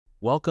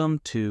Welcome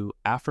to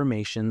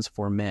Affirmations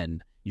for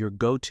Men, your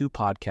go-to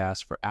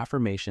podcast for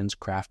affirmations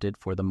crafted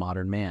for the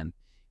modern man.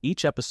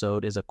 Each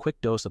episode is a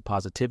quick dose of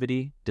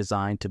positivity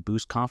designed to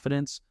boost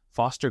confidence,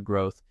 foster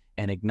growth,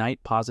 and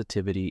ignite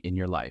positivity in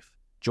your life.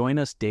 Join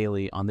us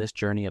daily on this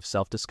journey of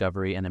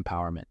self-discovery and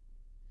empowerment.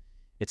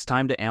 It's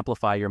time to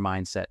amplify your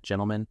mindset,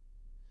 gentlemen.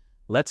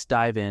 Let's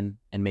dive in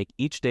and make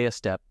each day a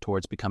step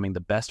towards becoming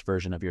the best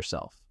version of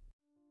yourself.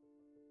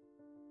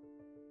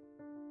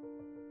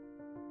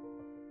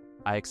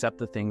 I accept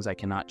the things I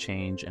cannot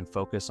change and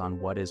focus on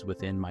what is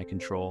within my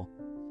control.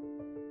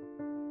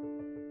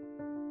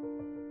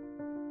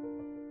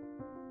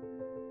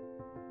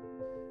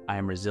 I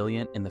am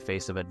resilient in the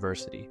face of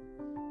adversity,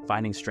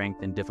 finding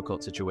strength in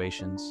difficult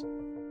situations.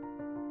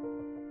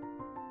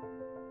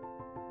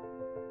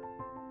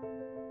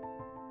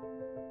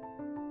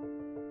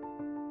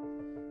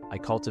 I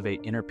cultivate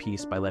inner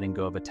peace by letting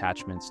go of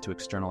attachments to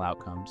external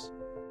outcomes.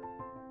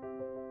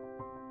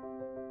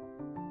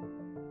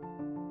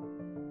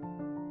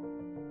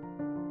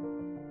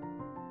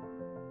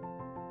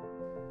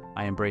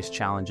 I embrace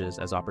challenges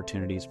as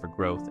opportunities for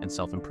growth and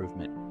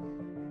self-improvement.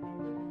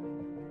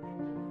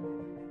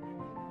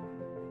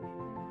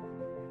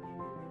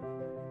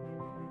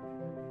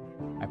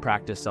 I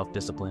practice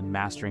self-discipline,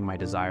 mastering my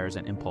desires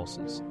and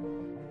impulses.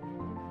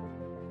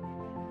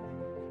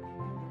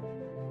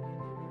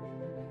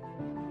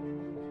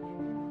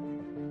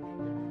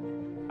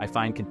 I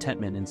find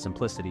contentment in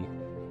simplicity,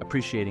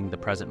 appreciating the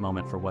present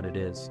moment for what it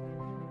is.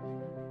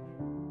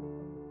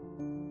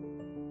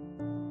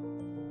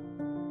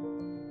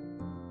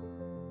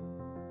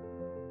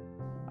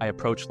 I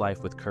approach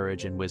life with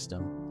courage and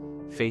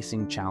wisdom,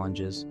 facing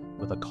challenges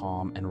with a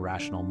calm and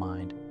rational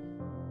mind.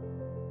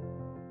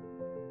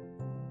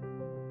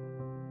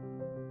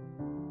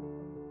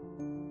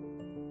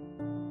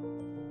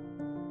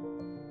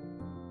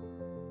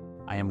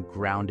 I am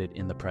grounded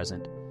in the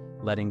present,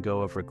 letting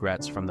go of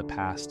regrets from the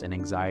past and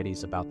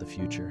anxieties about the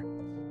future.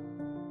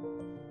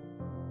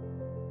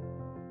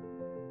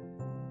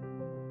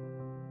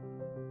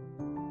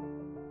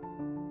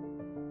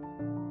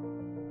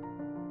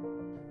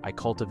 I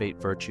cultivate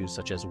virtues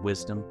such as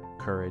wisdom,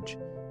 courage,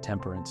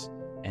 temperance,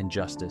 and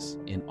justice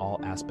in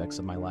all aspects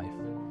of my life.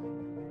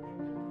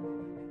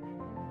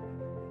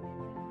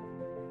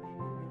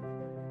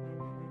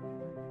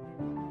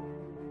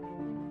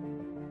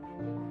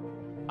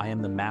 I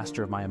am the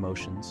master of my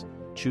emotions,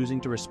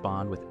 choosing to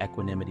respond with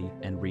equanimity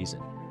and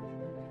reason.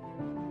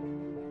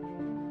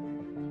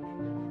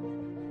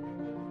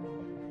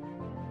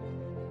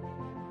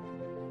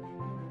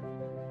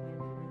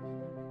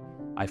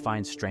 I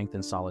find strength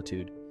in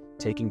solitude,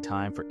 taking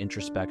time for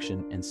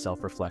introspection and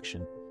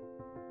self-reflection.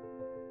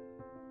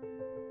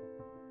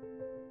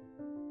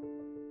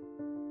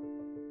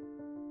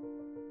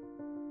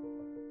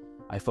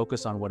 I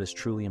focus on what is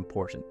truly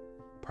important,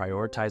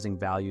 prioritizing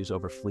values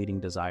over fleeting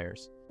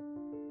desires.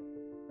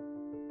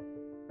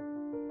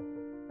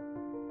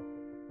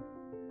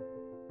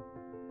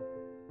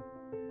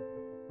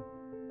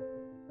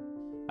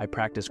 I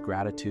practice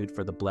gratitude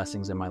for the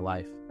blessings in my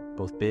life,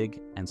 both big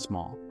and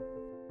small.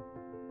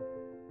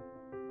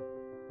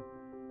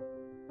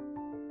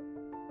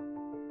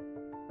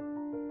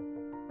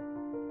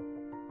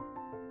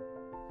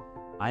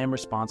 I am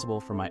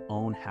responsible for my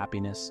own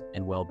happiness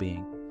and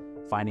well-being,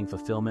 finding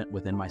fulfillment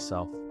within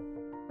myself.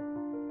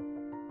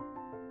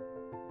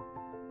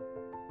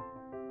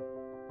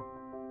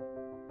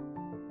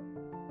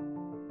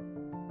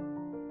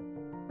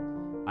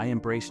 I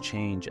embrace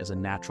change as a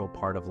natural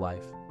part of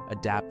life,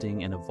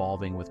 adapting and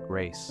evolving with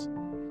grace.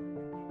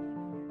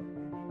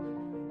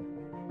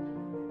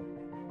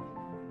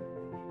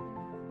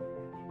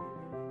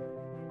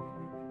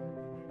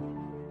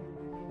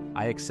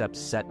 I accept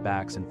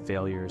setbacks and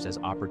failures as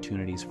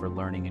opportunities for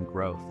learning and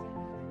growth.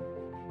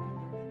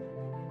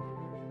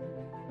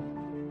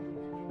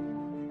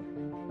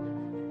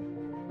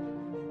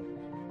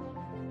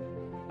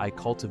 I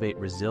cultivate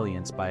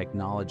resilience by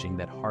acknowledging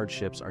that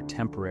hardships are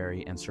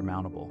temporary and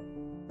surmountable.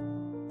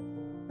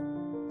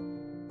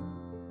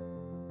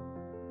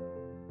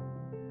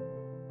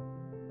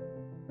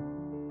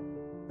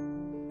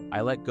 I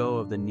let go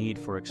of the need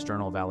for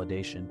external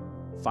validation,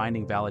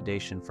 finding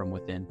validation from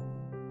within.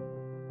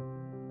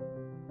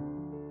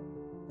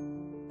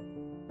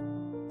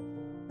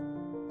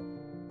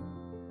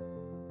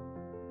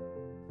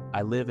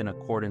 I live in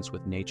accordance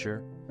with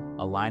nature,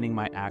 aligning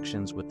my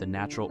actions with the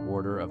natural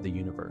order of the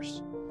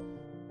universe.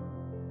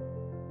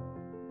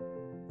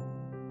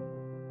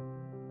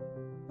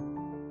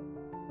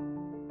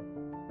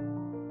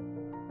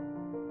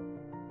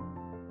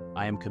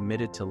 I am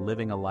committed to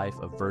living a life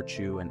of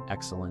virtue and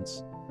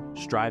excellence,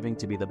 striving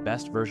to be the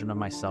best version of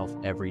myself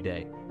every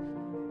day.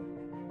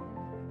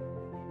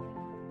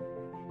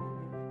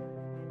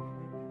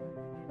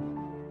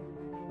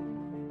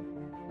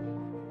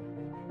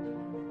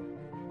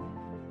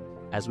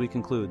 As we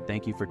conclude,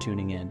 thank you for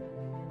tuning in.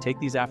 Take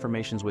these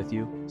affirmations with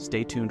you.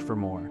 Stay tuned for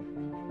more.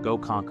 Go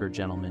conquer,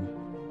 gentlemen.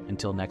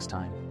 Until next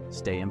time,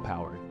 stay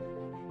empowered.